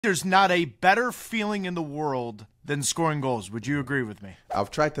There's not a better feeling in the world than scoring goals. Would you agree with me?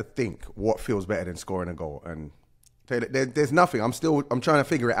 I've tried to think what feels better than scoring a goal, and there's nothing. I'm trying to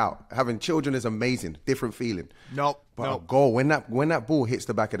figure it out. Having children is amazing, different feeling. But a goal, when that ball hits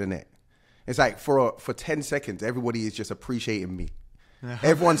the back of the net, it's like for 10 seconds, everybody is just appreciating me.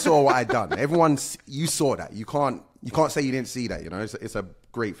 Everyone saw what I done. You saw that. You can't say you didn't see that. You know, it's a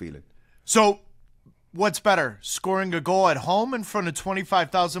great feeling. So, what's better, scoring a goal at home in front of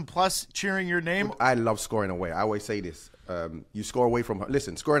 25,000 plus cheering your name? I love scoring away. I always say this. You score away from home.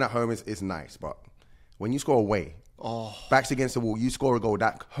 Listen, scoring at home is nice, but when you score away, backs against the wall, you score a goal,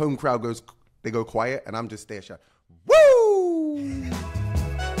 that home crowd they go quiet, and I'm just there.